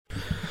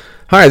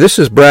Hi, this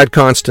is Brad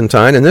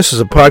Constantine, and this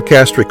is a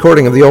podcast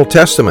recording of the Old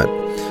Testament.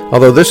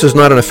 Although this is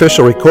not an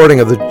official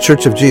recording of the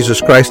Church of Jesus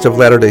Christ of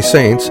Latter-day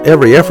Saints,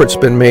 every effort's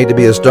been made to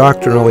be as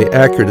doctrinally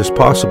accurate as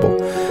possible.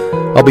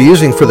 I'll be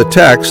using for the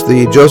text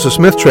the Joseph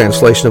Smith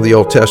translation of the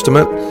Old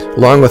Testament,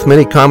 along with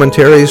many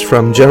commentaries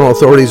from general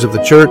authorities of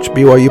the Church,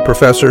 BYU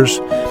professors,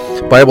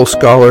 Bible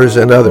scholars,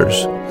 and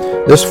others.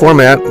 This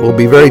format will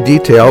be very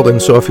detailed,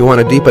 and so if you want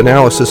a deep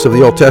analysis of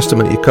the Old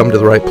Testament, you come to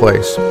the right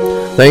place.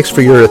 Thanks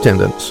for your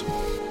attendance.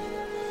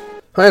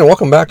 Hi, and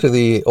welcome back to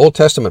the Old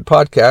Testament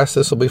podcast.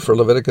 This will be for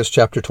Leviticus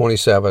chapter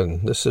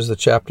 27. This is the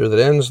chapter that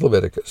ends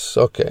Leviticus.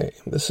 Okay,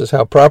 this is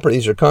how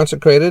properties are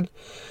consecrated,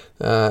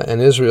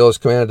 and Israel is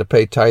commanded to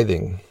pay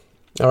tithing.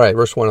 All right,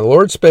 verse 1. The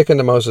Lord spake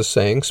unto Moses,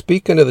 saying,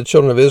 Speak unto the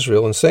children of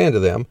Israel, and say unto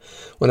them,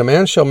 When a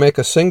man shall make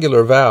a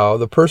singular vow,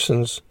 the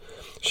persons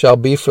shall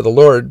be for the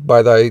Lord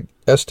by thy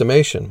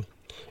estimation.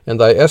 And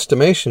thy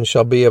estimation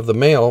shall be of the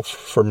male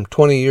from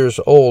 20 years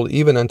old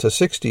even unto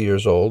 60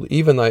 years old.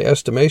 Even thy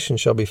estimation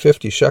shall be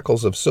 50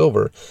 shekels of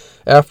silver,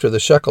 after the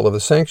shekel of the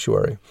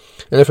sanctuary.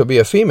 And if it be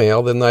a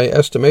female, then thy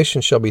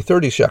estimation shall be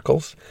 30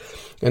 shekels.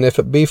 And if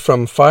it be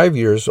from 5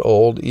 years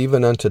old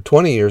even unto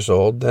 20 years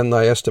old, then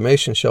thy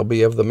estimation shall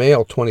be of the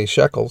male 20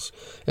 shekels,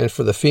 and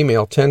for the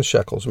female 10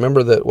 shekels.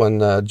 Remember that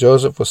when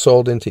Joseph was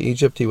sold into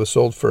Egypt, he was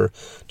sold for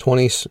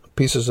 20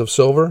 pieces of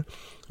silver.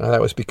 That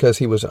was because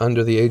he was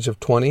under the age of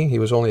 20. He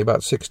was only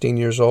about 16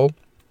 years old.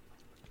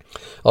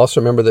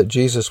 Also remember that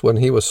Jesus, when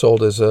he was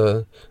sold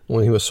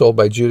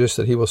by Judas,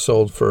 that he was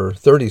sold for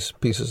 30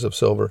 pieces of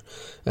silver,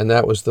 and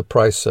that was the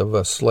price of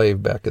a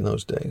slave back in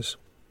those days.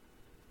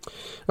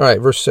 All right,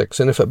 verse 6.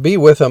 And if it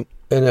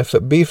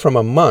be from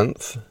a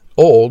month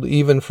old,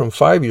 even from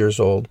 5 years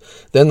old,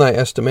 then thy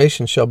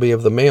estimation shall be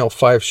of the male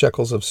 5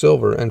 shekels of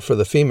silver, and for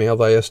the female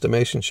thy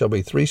estimation shall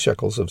be 3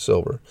 shekels of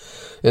silver.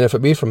 And if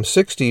it be from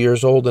 60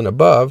 years old and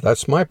above,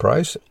 that's my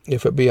price.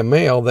 If it be a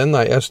male, then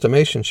thy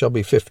estimation shall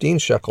be 15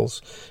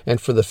 shekels,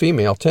 and for the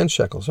female 10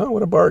 shekels. Oh,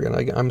 what a bargain.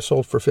 I'm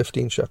sold for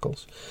 15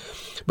 shekels.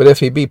 But if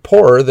he be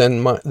poorer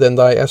than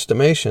thy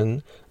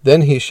estimation,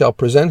 then he shall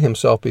present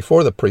himself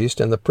before the priest,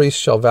 and the priest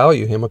shall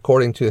value him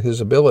according to his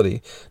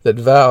ability. That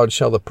vowed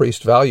shall the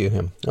priest value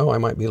him. Oh, I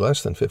might be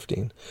less than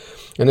 15.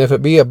 And if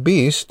it be a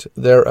beast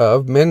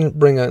thereof, men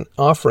bring an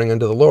offering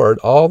unto the Lord.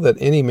 All that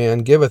any man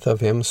giveth of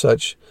him,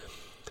 such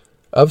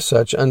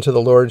unto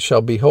the Lord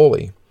shall be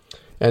holy.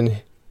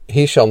 And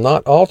he shall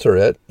not alter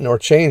it, nor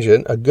change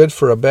it, a good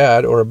for a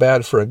bad, or a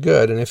bad for a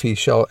good. And if he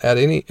shall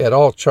at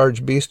all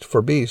charge beast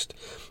for beast,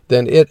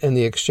 then it and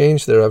the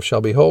exchange thereof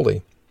shall be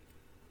holy.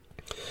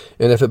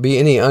 And if it be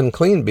any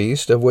unclean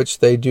beast, of which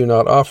they do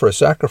not offer a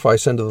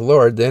sacrifice unto the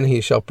Lord, then he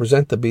shall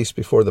present the beast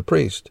before the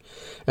priest.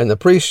 And the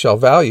priest shall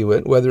value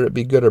it, whether it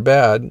be good or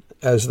bad,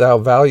 as thou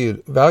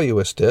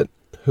valuest it,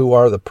 who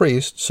are the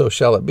priest, so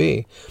shall it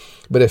be.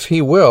 But if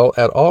he will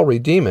at all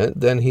redeem it,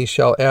 then he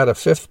shall add a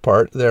 5th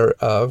part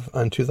thereof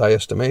unto thy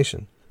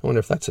estimation. I wonder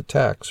if that's a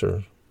tax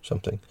or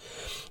something.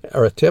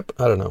 Or a tip?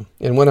 I don't know.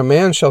 And when a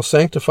man shall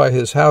sanctify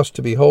his house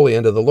to be holy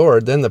unto the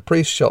Lord, then the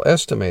priest shall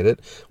estimate it,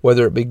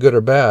 whether it be good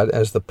or bad,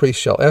 as the priest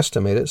shall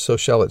estimate it, so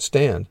shall it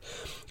stand.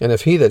 And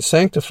if he that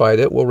sanctified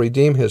it will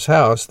redeem his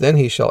house, then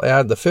he shall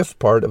add the 5th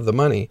part of the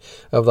money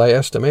of thy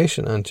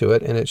estimation unto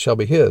it, and it shall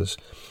be his.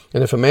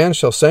 And if a man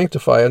shall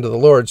sanctify unto the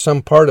Lord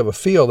some part of a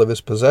field of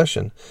his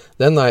possession,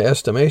 then thy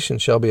estimation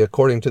shall be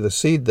according to the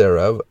seed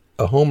thereof.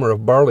 A homer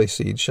of barley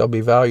seed shall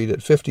be valued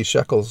at 50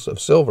 shekels of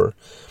silver.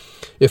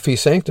 If he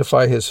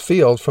sanctify his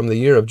field from the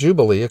year of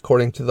Jubilee,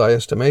 according to thy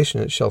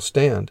estimation it shall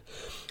stand.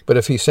 But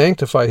if he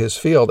sanctify his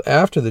field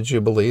after the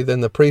Jubilee,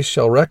 then the priest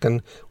shall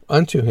reckon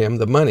unto him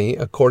the money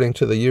according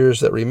to the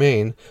years that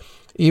remain,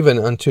 even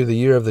unto the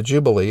year of the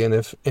Jubilee, and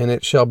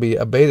it shall be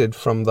abated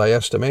from thy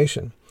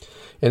estimation.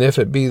 And if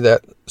it be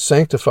that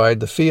sanctified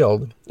the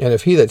field, and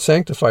if he that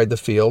sanctified the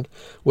field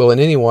will in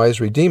any wise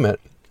redeem it,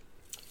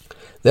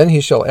 then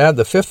he shall add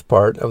the 5th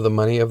part of the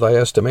money of thy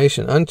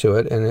estimation unto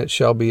it, and it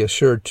shall be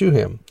assured to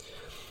him.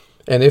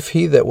 And if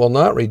he that will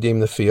not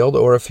redeem the field,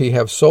 or if he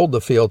have sold the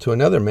field to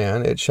another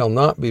man, it shall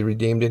not be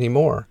redeemed any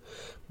more.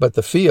 But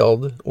the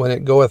field, when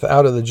it goeth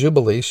out of the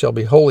Jubilee, shall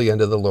be holy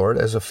unto the Lord,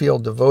 as a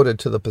field devoted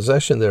to the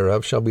possession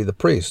thereof shall be the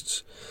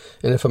priest's.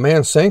 And if a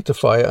man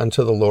sanctify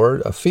unto the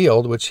Lord a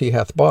field which he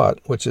hath bought,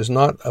 which is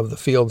not of the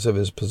fields of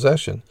his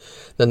possession,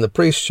 then the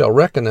priest shall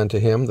reckon unto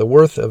him the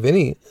worth of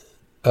any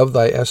of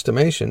thy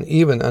estimation,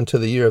 even unto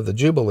the year of the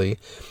Jubilee,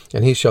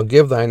 and he shall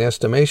give thine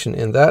estimation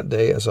in that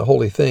day as a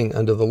holy thing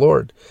unto the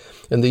Lord.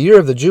 In the year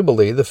of the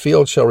Jubilee the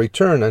field shall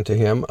return unto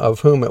him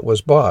of whom it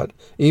was bought,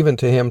 even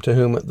to him to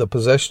whom the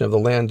possession of the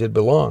land did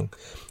belong.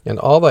 And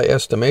all thy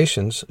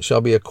estimations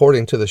shall be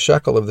according to the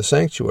shekel of the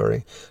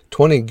sanctuary.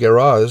 20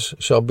 gerahs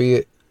shall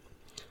be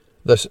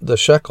the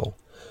shekel.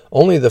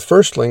 Only the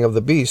firstling of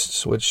the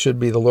beasts, which should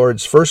be the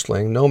Lord's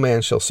firstling, no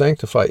man shall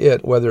sanctify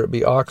it, whether it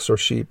be ox or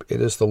sheep,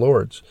 it is the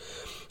Lord's.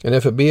 And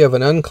if it be of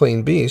an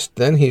unclean beast,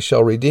 then he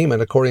shall redeem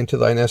it according to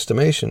thine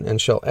estimation, and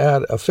shall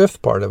add a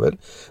 5th part of it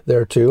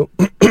thereto.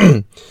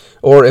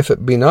 Or if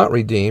it be not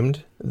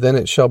redeemed, then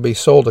it shall be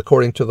sold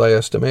according to thy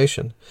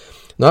estimation.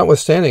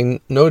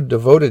 Notwithstanding no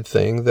devoted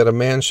thing that a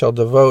man shall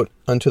devote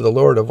unto the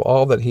Lord of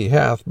all that he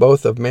hath,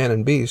 both of man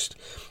and beast,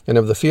 and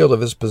of the field of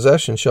his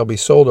possession shall be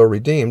sold or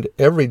redeemed.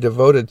 Every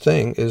devoted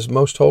thing is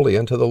most holy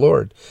unto the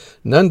Lord.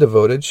 None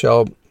devoted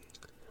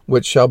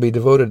which shall be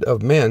devoted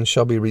of men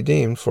shall be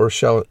redeemed,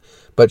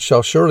 but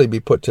shall surely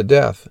be put to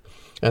death.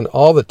 And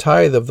all the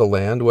tithe of the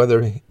land,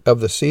 whether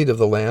of the seed of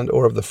the land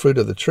or of the fruit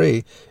of the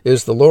tree,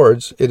 is the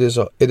Lord's. It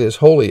is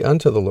holy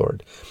unto the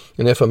Lord.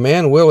 And if a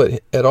man will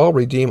at all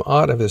redeem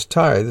aught of his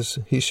tithes,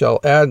 he shall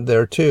add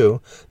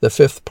thereto the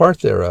fifth part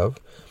thereof.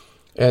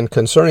 And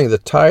concerning the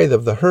tithe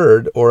of the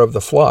herd or of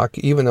the flock,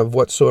 even of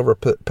whatsoever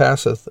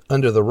passeth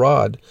under the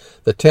rod,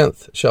 the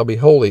tenth shall be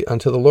holy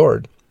unto the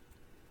Lord.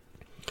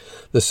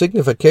 The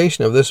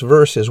signification of this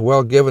verse is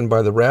well given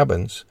by the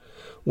rabbins.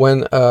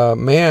 When a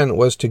man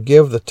was to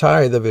give the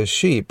tithe of his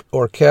sheep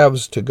or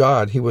calves to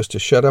God, he was to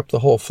shut up the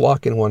whole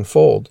flock in one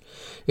fold,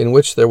 in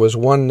which there was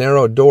one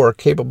narrow door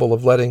capable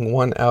of letting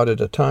one out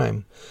at a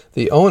time.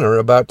 The owner,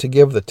 about to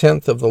give the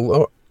tenth to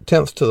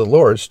the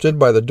Lord, stood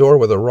by the door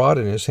with a rod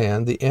in his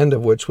hand, the end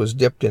of which was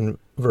dipped in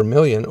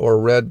vermilion or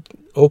red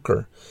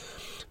ochre.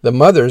 The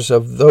mothers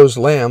of those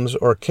lambs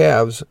or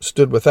calves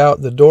stood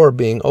without, the door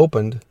being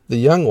opened. The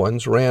young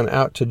ones ran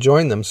out to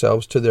join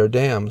themselves to their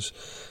dams.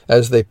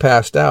 As they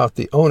passed out,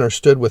 the owner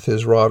stood with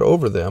his rod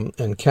over them,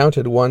 and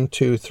counted 1,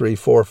 2, 3,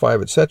 4,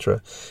 5,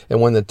 etc. And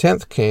when the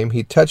 10th came,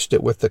 he touched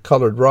it with the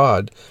colored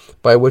rod,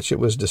 by which it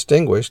was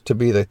distinguished to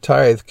be the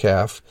tithe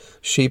calf,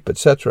 sheep,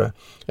 etc.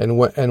 And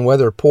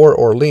whether poor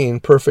or lean,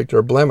 perfect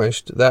or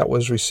blemished, that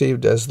was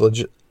received as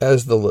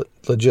the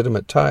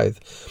legitimate tithe.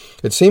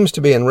 It seems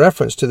to be in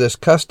reference to this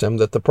custom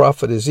that the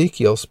prophet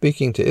Ezekiel,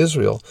 speaking to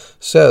Israel,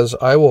 says,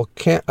 I will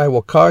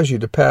cause you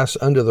to pass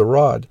under the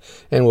rod,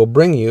 and will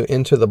bring you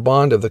into the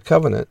bond of the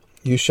covenant.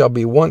 You shall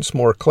be once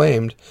more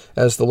claimed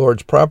as the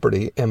Lord's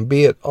property, and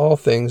be it all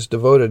things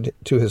devoted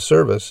to his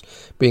service,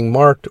 being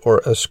marked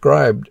or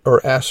ascribed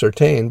or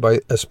ascertained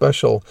by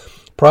especial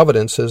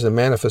providences and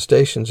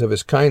manifestations of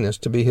his kindness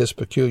to be his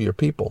peculiar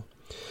people.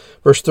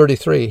 Verse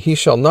 33, he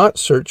shall not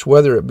search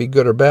whether it be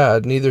good or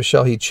bad, neither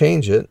shall he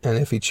change it, and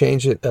if he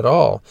change it at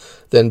all,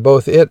 then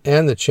both it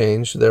and the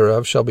change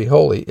thereof shall be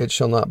holy, it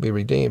shall not be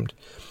redeemed.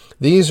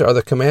 These are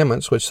the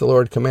commandments which the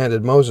Lord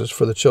commanded Moses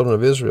for the children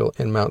of Israel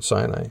in Mount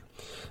Sinai.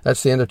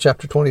 That's the end of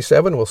chapter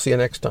 27. We'll see you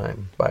next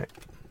time. Bye.